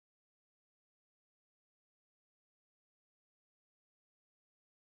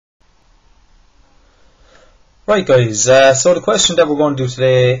Right guys, so the question that we're going to do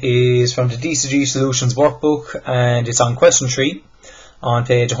today is from the DCG Solutions workbook, and it's on question 3 on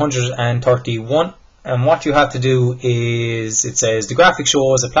page 131. And what you have to do is, it says the graphic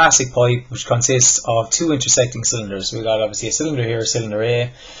shows a plastic pipe which consists of two intersecting cylinders. We've got obviously a cylinder here, cylinder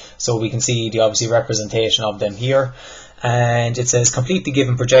A, so we can see the obviously representation of them here. And it says complete the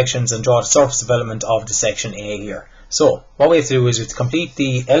given projections and draw the surface development of the section A here. So what we have to do is we have to complete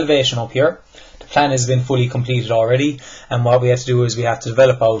the elevation up here. The plan has been fully completed already, and what we have to do is we have to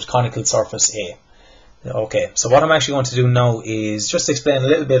develop out conical surface A. Okay, so what I'm actually going to do now is just explain a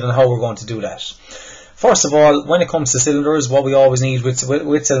little bit on how we're going to do that. First of all, when it comes to cylinders, what we always need with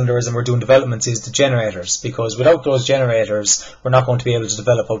cylinders and we're doing developments is the generators, because without those generators we're not going to be able to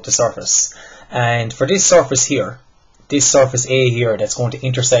develop out the surface. And for this surface here, this surface A here that's going to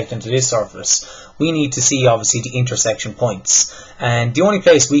intersect into this surface, we need to see obviously the intersection points. And the only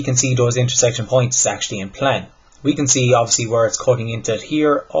place we can see those intersection points is actually in plan. We can see obviously where it's cutting into it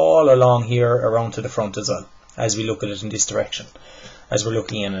here, all along here, around to the front as well, as we look at it in this direction. As we're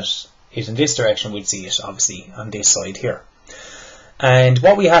looking in it in this direction, we'd see it obviously on this side here. And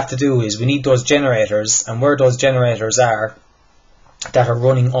what we have to do is we need those generators, and where those generators are, that are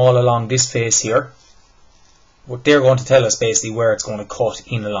running all along this face here, they're going to tell us basically where it's going to cut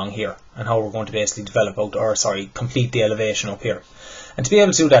in along here, and how we're going to basically develop out, or sorry, complete the elevation up here. And to be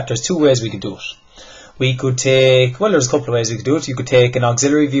able to do that, there's two ways we could do it. We could take, well, there's a couple of ways we could do it. You could take an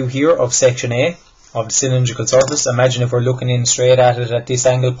auxiliary view here of section A of the cylindrical surface. Imagine if we're looking in straight at it at this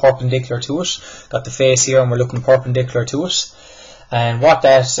angle, perpendicular to it. Got the face here and we're looking perpendicular to it. And what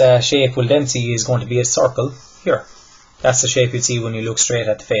that shape will then see is going to be a circle here. That's the shape you'd see when you look straight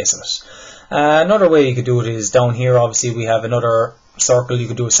at the face of it. Another way you could do it is down here. Obviously we have another circle. You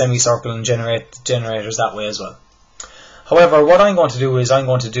could do a semicircle and generate generators that way as well. However, what I'm going to do is I'm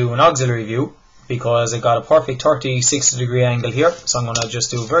going to do an auxiliary view, because I've got a perfect 60 degree angle here. So I'm going to just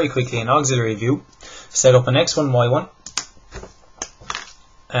do very quickly an auxiliary view, set up an x1, y1,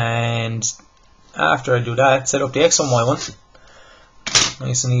 and after I do that, set up the x1, y1,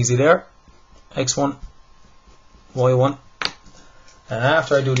 nice and easy there, x1, y1, and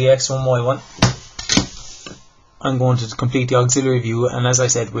after I do the x1, y1, I'm going to complete the auxiliary view, and as I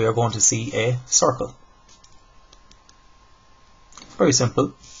said, we are going to see a circle. Very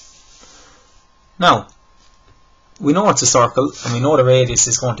simple. Now, we know it's a circle, and we know the radius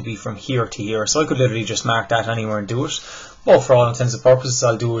is going to be from here to here, so I could literally just mark that anywhere and do it. But for all intents and purposes,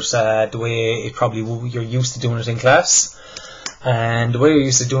 I'll do it the way it probably you're used to doing it in class. And the way you're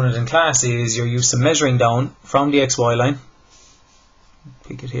used to doing it in class is you're used to measuring down from the XY line.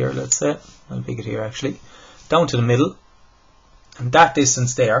 Pick it here, let's say. I'll pick it here actually. Down to the middle. And that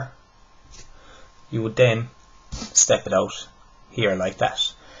distance there, you would then step it out here like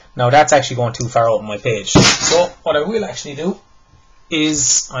that. Now that's actually going too far out on my page. So what I will actually do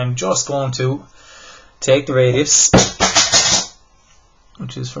is I'm just going to take the radius,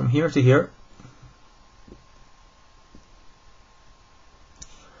 which is from here to here.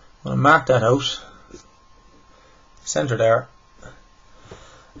 I'll mark that out, center there,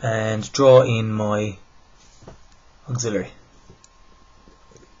 and draw in my auxiliary.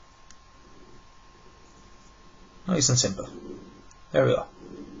 Nice and simple. There we go.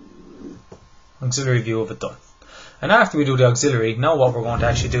 Auxiliary view of it done. And after we do the auxiliary, now what we're going to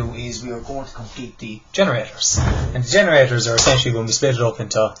actually do is we are going to complete the generators. And the generators are essentially when we split it up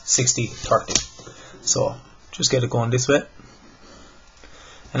into 60-30. So just get it going this way.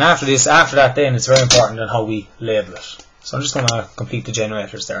 And after that then it's very important on how we label it. So I'm just going to complete the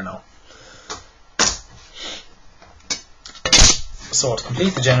generators there now. So to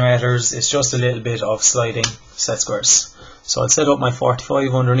complete the generators, it's just a little bit of sliding set squares. So I'll set up my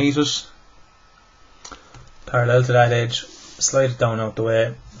 45 underneath it, parallel to that edge, slide it down out the way.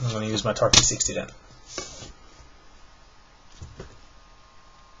 I'm going to use my 30-60 then.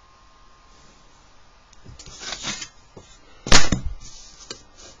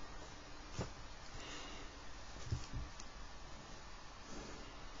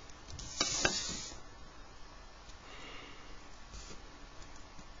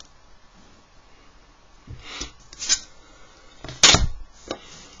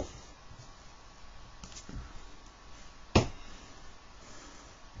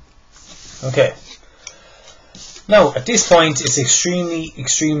 Okay, now at this point it's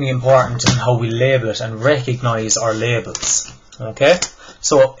extremely important in how we label it and recognize our labels. Okay,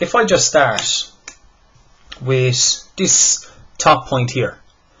 so if I just start with this top point here,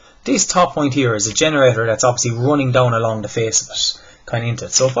 this top point here is a generator that's obviously running down along the face of it, kind of into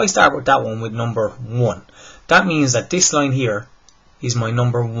it. So if I start with that one with number 1, that means that this line here is my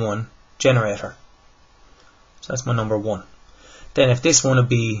number 1 generator. So that's my number 1. Then if this one would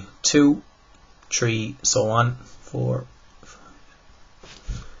be 2, 3, so on, 4,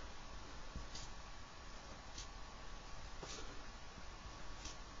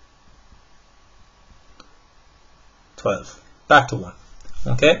 12. Back to 1.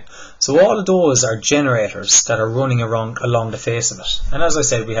 Okay, so all of those are generators that are running around along the face of it. And as I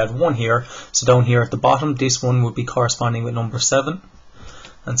said, we had 1 here, so down here at the bottom, this one would be corresponding with number 7,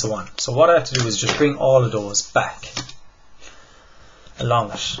 and so on. So what I have to do is just bring all of those back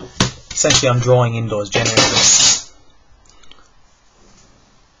along it. Essentially, I'm drawing in those generators.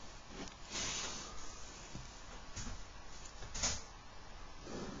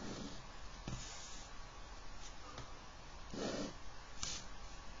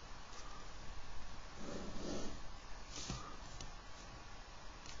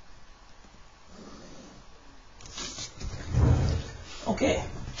 Okay,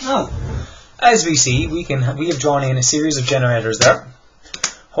 now as we see, we have drawn in a series of generators there.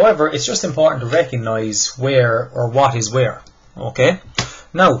 However, it's just important to recognize where or what is where. Okay,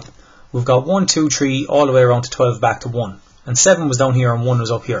 now we've got 1, 2, 3 all the way around to 12 back to 1, and 7 was down here and 1 was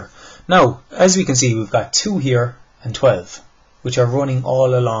up here. Now, as we can see, we've got 2 here and 12, which are running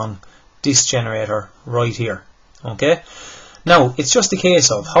all along this generator right here. Okay. Now, it's just a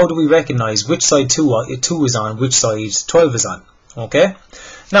case of how do we recognize which side 2 is on, which side 12 is on. Okay,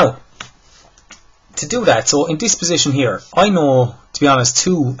 now to do that, so in this position here, I know, to be honest,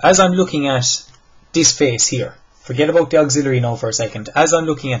 2, as I'm looking at this face here, forget about the auxiliary now for a second, as I'm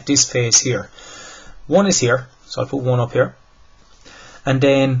looking at this face here, 1 is here, so I'll put 1 up here, and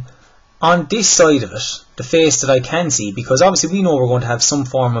then on this side of it, the face that I can see, because obviously we know we're going to have some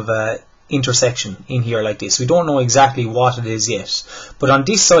form of a intersection in here like this. We don't know exactly what it is yet, but on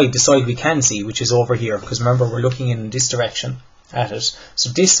this side, the side we can see, which is over here, because remember we're looking in this direction at it, so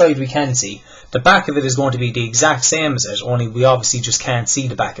this side we can see, the back of it is going to be the exact same as it, only we obviously just can't see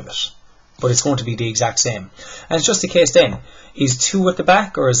the back of it, but it's going to be the exact same. And it's just a case then, is 2 at the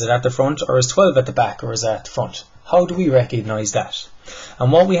back, or is it at the front, or is 12 at the back, or is it at the front? How do we recognize that?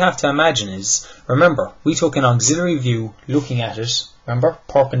 And what we have to imagine is, remember, we took an auxiliary view looking at it, remember,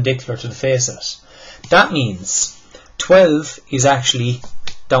 perpendicular to the face of it. That means 12 is actually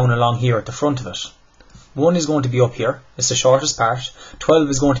down along here at the front of it. 1 is going to be up here, it's the shortest part, 12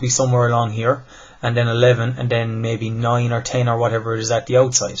 is going to be somewhere along here, and then 11, and then maybe 9 or 10 or whatever it is at the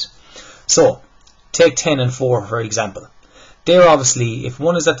outside. So, take 10 and 4 for example. They're obviously, if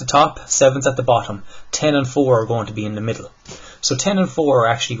 1 is at the top, 7's at the bottom, 10 and 4 are going to be in the middle. So 10 and 4 are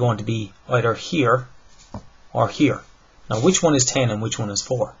actually going to be either here or here. Now which one is 10 and which one is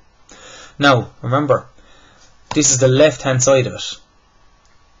 4? Now, remember, this is the left hand side of it.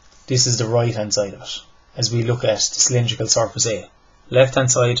 This is the right hand side of it. As we look at the cylindrical surface A. Left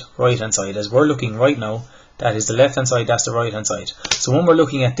hand side, right hand side. As we're looking right now, that is the left hand side, that's the right hand side. So when we're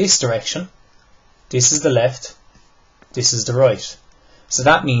looking at this direction, this is the left, this is the right. So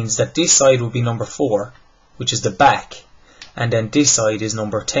that means that this side will be number 4, which is the back, and then this side is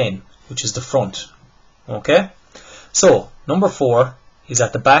number 10, which is the front. Okay? So, number 4 is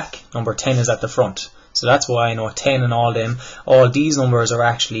at the back, number 10 is at the front. So that's why I know 10 and all these numbers are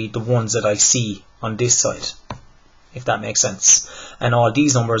actually the ones that I see on this side, if that makes sense. And all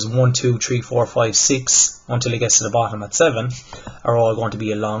these numbers, 1, 2, 3, 4, 5, 6, until it gets to the bottom at 7, are all going to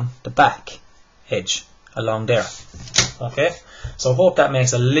be along the back edge, along there. Okay? So I hope that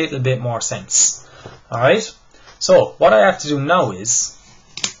makes a little bit more sense. Alright? So, what I have to do now is,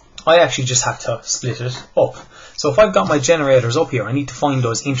 I actually just have to split it up. So if I've got my generators up here, I need to find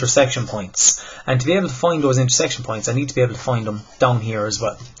those intersection points. And to be able to find those intersection points, I need to be able to find them down here as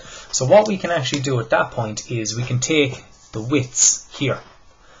well. So what we can actually do at that point is we can take the widths here.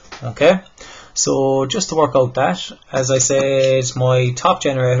 Okay? So just to work out that, as I said, my top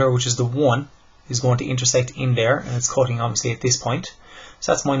generator, which is the 1, is going to intersect in there, and it's cutting obviously at this point.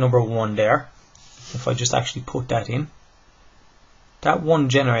 So that's my number 1 there. If I just actually put that in, that 1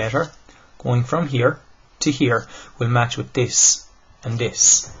 generator going from here to here will match with this and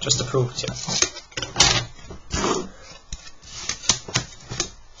this, just to prove it to you.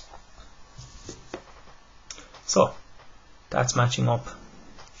 So that's matching up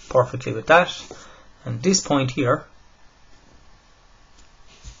perfectly with that, and this point here,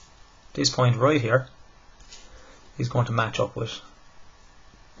 this point right here, is going to match up with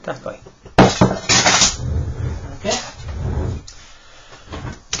that guy. Okay.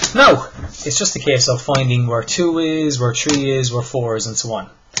 Now, it's just a case of finding where 2 is, where 3 is, where 4 is, and so on.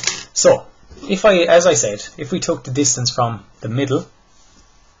 So, as I said, if we took the distance from the middle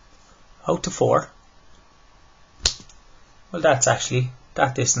out to 4, well, that's actually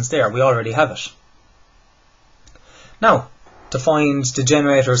that distance there. We already have it. Now, to find the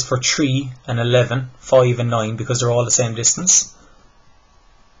generators for 3 and 11, 5 and 9, because they're all the same distance.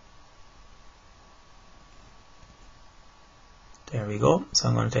 There we go. So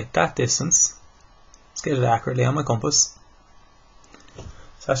I'm going to take that distance. Let's get it accurately on my compass. So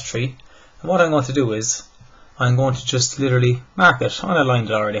that's 3. And what I'm going to do is, I'm going to just literally mark it on a line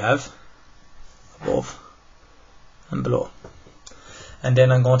that I already have, above and below. And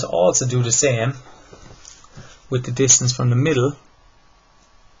then I'm going to also do the same with the distance from the middle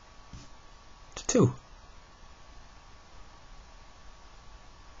to 2.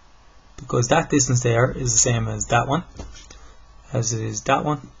 Because that distance there is the same as that one, as it is that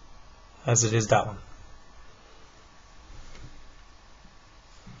one, as it is that one.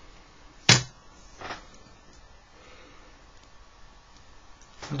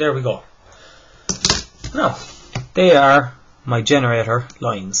 There we go. Now, they are my generator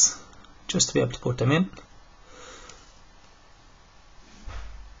lines, just to be able to put them in.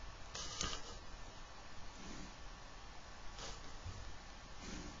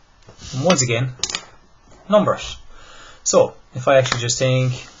 And once again, number it. So, if I actually just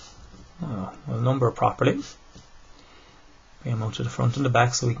think, we'll number it properly. Bring them out to the front and the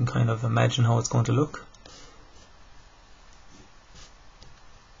back so we can kind of imagine how it's going to look.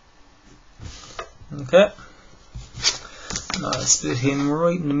 Okay. Now I'll split him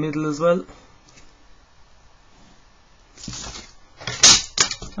right in the middle as well.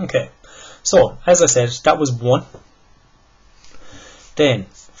 Okay. So, as I said, that was 1. Then,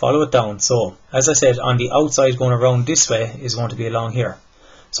 follow it down. So, as I said, on the outside going around this way is going to be along here.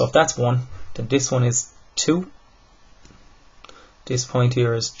 So, if that's 1, then this one is 2. This point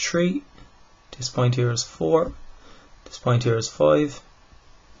here is 3. This point here is 4. This point here is 5,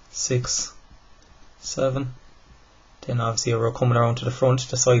 6, 7. Then obviously we're coming around to the front,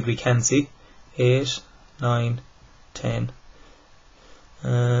 the side we can see. 8, 9, 10,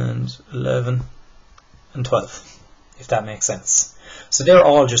 and 11, and 12. If that makes sense. So they're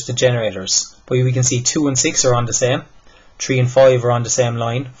all just the generators. But we can see 2 and 6 are on the same. 3 and 5 are on the same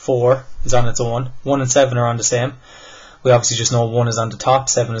line. 4 is on its own. 1 and 7 are on the same. We obviously just know 1 is on the top,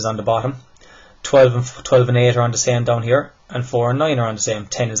 7 is on the bottom. 12 and 8 are on the same down here. And 4 and 9 are on the same.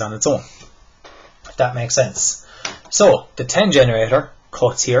 10 is on its own. If that makes sense. So the 10 generator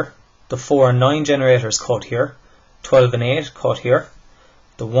cuts here. The 4 and 9 generators cut here. 12 and 8 cut here.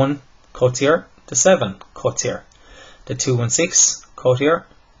 The 1 cuts here. The 7 cuts here. The 2 and 6 cut here.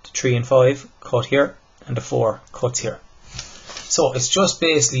 The 3 and 5 cut here. And the 4 cuts here. So it's just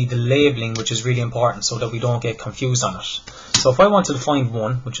basically the labeling which is really important so that we don't get confused on it. So if I wanted to find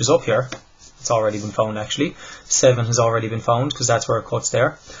 1, which is up here, it's already been found actually. 7 has already been found because that's where it cuts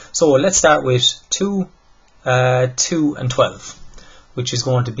there. So let's start with 2 and 12, which is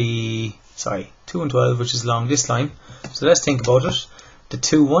going to be, 2 and 12, which is along this line. So let's think about it. The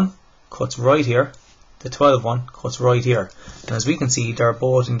 2 one cuts right here. The 12 one cuts right here. And as we can see, they're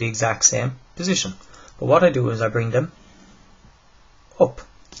both in the exact same position. But what I do is I bring them up.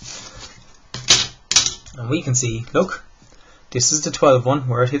 And we can see, look, this is the 12 one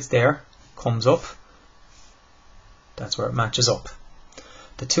where it hits there, comes up. That's where it matches up.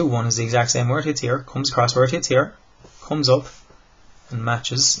 The 2 one is the exact same where it hits here, comes across where it hits here, comes up and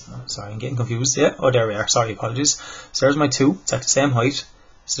matches. Oh, sorry, I'm getting confused. Yeah, oh there we are, sorry, apologies. So there's my 2, it's at the same height.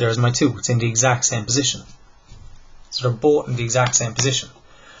 So there's my 2, it's in the exact same position. So they're both in the exact same position.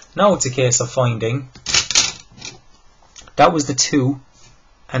 Now it's a case of finding, that was the 2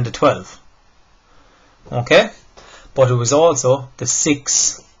 and the 12. Okay? But it was also the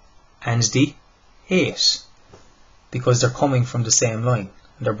 6 and the 8. Because they're coming from the same line.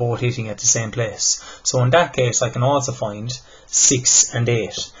 And they're both hitting at the same place. So in that case, I can also find 6 and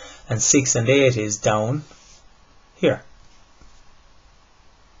 8. And 6 and 8 is down here.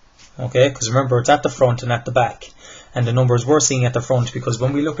 Okay? Because remember, it's at the front and at the back. And the numbers we're seeing at the front, because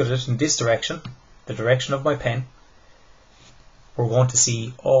when we look at it in this direction, the direction of my pen, we're going to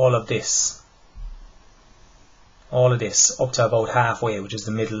see all of this. All of this up to about halfway, which is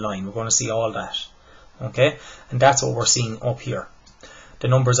the middle line. We're going to see all that. Okay? And that's what we're seeing up here. The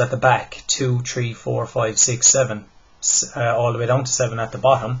numbers at the back, 2, 3, 4, 5, 6, 7, all the way down to 7 at the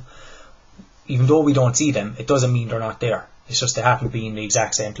bottom, even though we don't see them, it doesn't mean they're not there. It's just they happen to be in the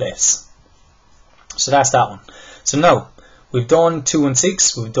exact same place. So that's that one. So now, we've done 2 and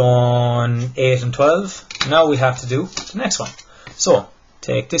 6, we've done 8 and 12. Now we have to do the next one. So,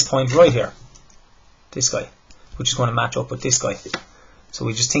 take this point right here, this guy, which is going to match up with this guy. So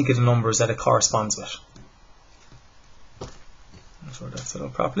we just think of the numbers that it corresponds with. Make sure that's set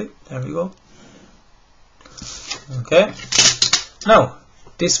up properly. There we go. Okay. Now,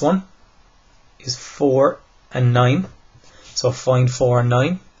 this one is 4 and 9. So find 4 and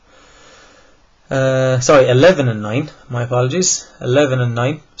 9. Sorry, 11 and 9. My apologies. 11 and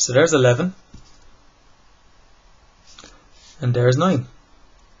 9. So there's 11. And there's 9.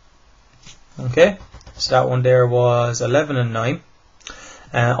 Okay. So that one there was 11 and 9.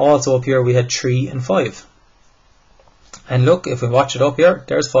 Also up here we had 3 and 5. And look, if we watch it up here,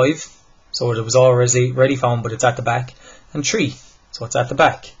 there's 5. So it was already found, but it's at the back. And 3. So it's at the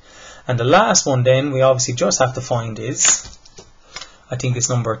back. And the last one then we obviously just have to find is, I think it's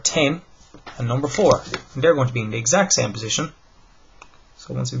number 10 and number 4. And they're going to be in the exact same position.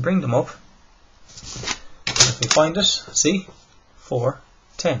 So once we bring them up, if we find it, see, 4,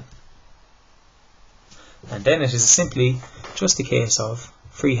 10. And then it is simply just a case of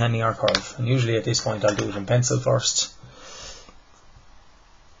freehanding our curve. And usually at this point I'll do it in pencil first.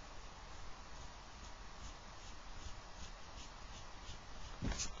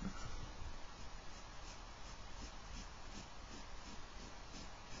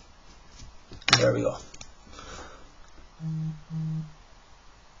 There we go.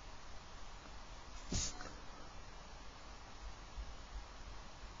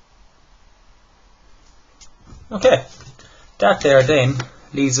 Okay, that there then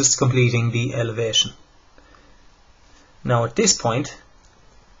leads us to completing the elevation. Now at this point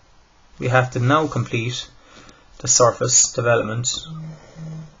we have to now complete the surface development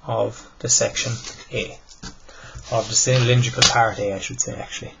of the section A, of the cylindrical part A I should say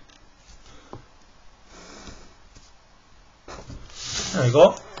actually. There we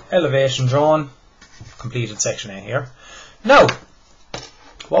go, elevation drawn, completed section A here. Now,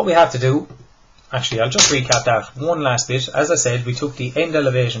 what we have to do, actually I'll just recap that one last bit. As I said, we took the end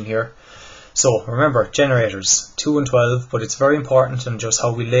elevation here. So remember, generators, 2 and 12, but it's very important in just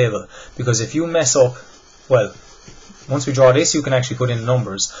how we label. Because if you mess up, well, once we draw this you can actually put in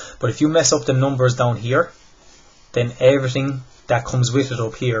numbers. But if you mess up the numbers down here, then everything that comes with it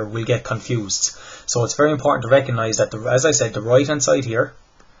up here will get confused. So it's very important to recognize that, as I said, the right hand side here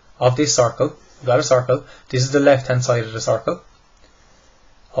of this circle, we've got a circle, this is the left hand side of the circle.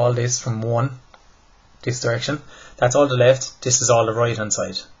 All this from this direction, that's all the left, this is all the right hand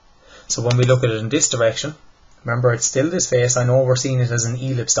side. So when we look at it in this direction, remember it's still this face, I know we're seeing it as an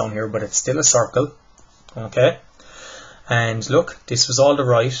ellipse down here, but it's still a circle. Okay, and look, this was all the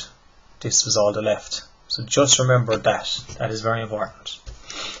right, this was all the left. So just remember that, that is very important.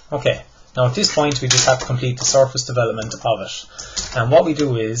 Okay, now at this point we just have to complete the surface development of it. And what we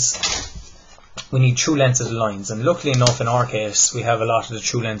do is, we need true lengths of the lines, and luckily enough in our case we have a lot of the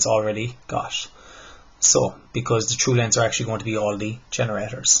true lengths already got. So, because the true lengths are actually going to be all the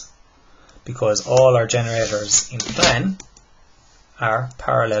generators. Because all our generators in plan are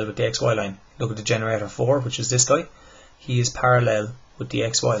parallel with the XY line. Look at the generator 4, which is this guy. He is parallel with the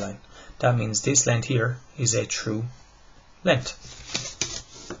XY line. That means this length here is a true length.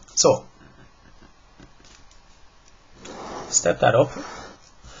 So, step that up.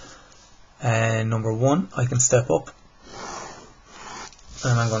 And number 1, I can step up.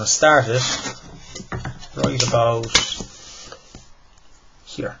 And I'm going to start it right about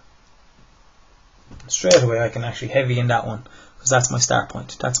here. Straight away I can actually heavy in that one, because that's my start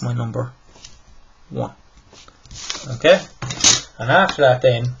point. That's my number 1. Okay? And after that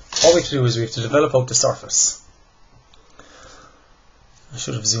then, what we have to do is we have to develop out the surface. I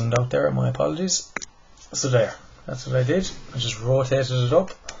should have zoomed out there, my apologies. So there, that's what I did. I just rotated it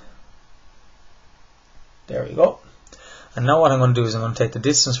up. There we go. And now what I'm going to do is I'm going to take the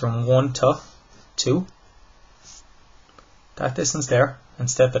distance from 1 to 2. That distance there, and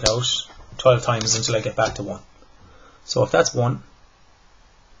step it out 12 times until I get back to 1. So if that's 1,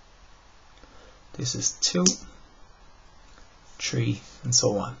 this is 2, 3, and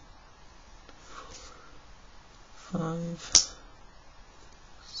so on. 5,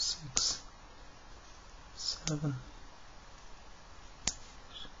 6, 7,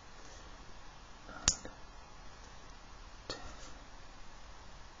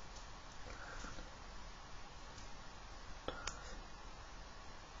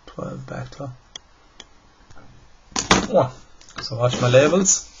 12, back to 1. So watch my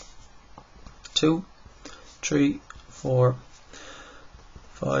labels. 2, 3, 4,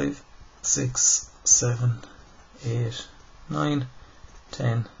 5, 6, 7, 8, 9,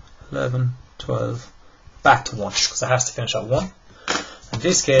 10, 11, 12, back to 1, because it has to finish at 1. In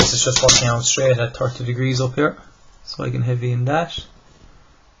this case it's just working out straight at 30 degrees up here, so I can heavy in that.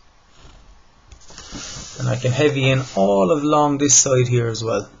 And I can heavy in all along this side here as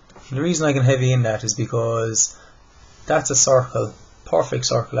well. And the reason I can heavy in that is because that's a circle, perfect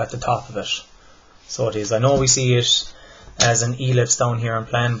circle at the top of it. So it is. I know we see it as an ellipse down here in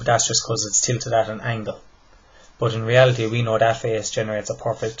plan, but that's just because it's tilted at an angle. but in reality we know that face generates a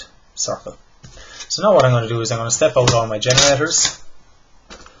perfect circle. So now what I'm going to do is I'm going to step out all my generators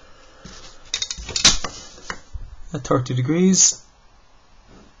at 30 degrees.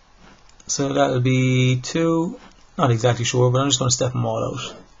 So that'll be 2, not exactly sure, but I'm just going to step them all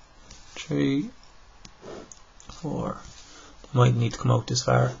out. 3, 4, they might need to come out this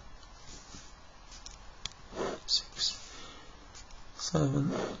far. 6,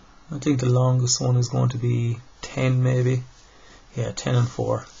 7, I think the longest one is going to be 10 maybe. Yeah, 10 and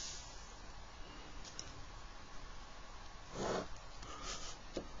 4.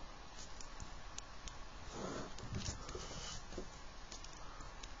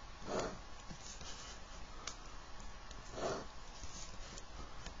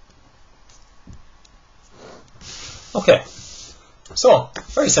 Okay, so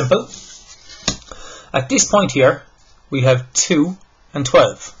very simple. At this point here we have 2 and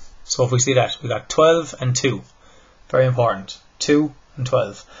 12. So if we see that, we got 12 and 2. Very important. 2 and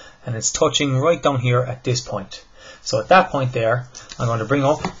 12. And it's touching right down here at this point. So at that point there, I'm going to bring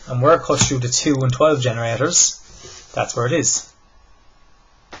up, and where it cuts through the 2 and 12 generators, that's where it is.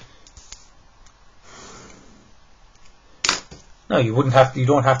 Now you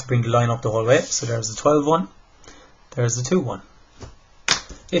don't have to bring the line up the whole way. So there's the 12 one. There's the 2 one.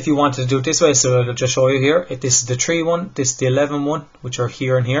 If you wanted to do it this way, so I'll just show you here. If this is the 3 one, this is the 11 one, which are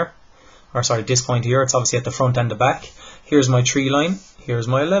here and here. Or sorry, this point here, it's obviously at the front and the back. Here's my 3 line, here's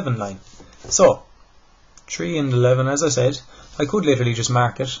my 11 line. So, 3 and 11, as I said, I could literally just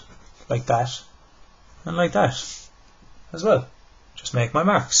mark it like that and like that as well. Just make my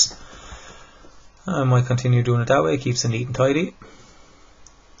marks. I might continue doing it that way, it keeps it neat and tidy.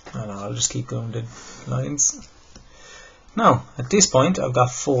 And I'll just keep going the lines. Now, at this point, I've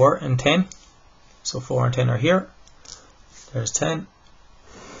got 4 and 10. So 4 and 10 are here. There's 10.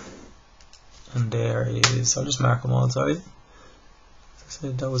 And there is, I'll just mark them all, sorry. As I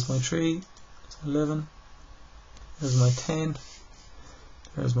said, that was my 3. That's 11. There's my 10.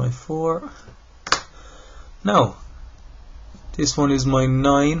 There's my 4. Now, this one is my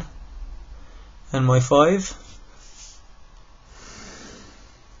 9 and my 5.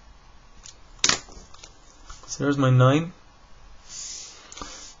 So there's my 9.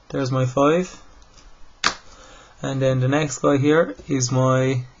 There's my 5, and then the next guy here is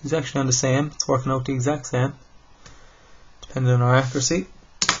he's actually on the same, it's working out the exact same, depending on our accuracy,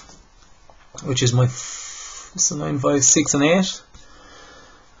 which is my, so 9, 5, 6 and 8,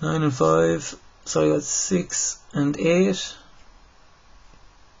 9 and 5, so I got 6 and 8,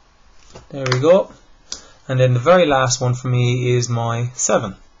 there we go, and then the very last one for me is my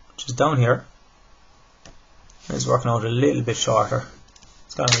 7, which is down here, it's working out a little bit shorter.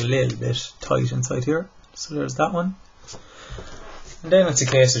 It's got a little bit tight inside here, so there's that one. And then it's a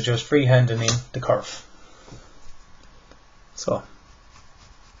case of just freehanding in the curve. So,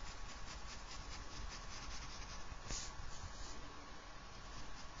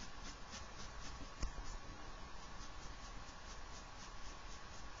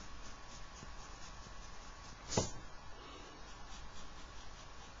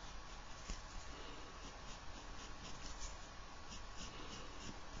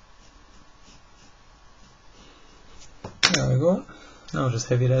 there we go. Now just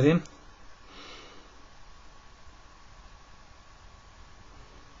heavy that in.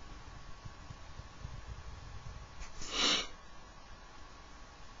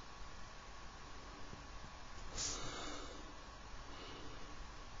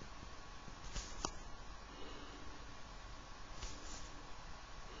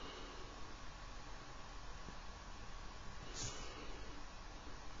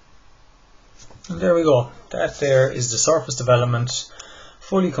 And there we go. That there is the surface development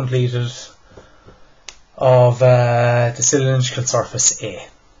fully completed of the cylindrical surface A.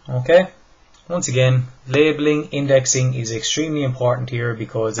 Okay. Once again, labeling, indexing is extremely important here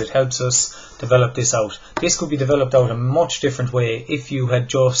because it helps us develop this out. This could be developed out a much different way if you had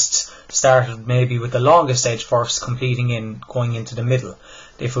just started maybe with the longest edge first, completing in going into the middle.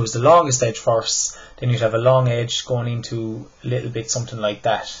 If it was the longest edge first, then you'd have a long edge going into a little bit something like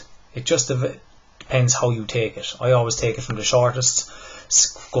that. It just depends how you take it. I always take it from the shortest,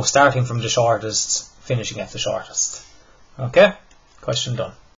 go starting from the shortest, finishing at the shortest. Okay, question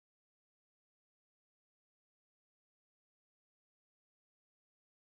done.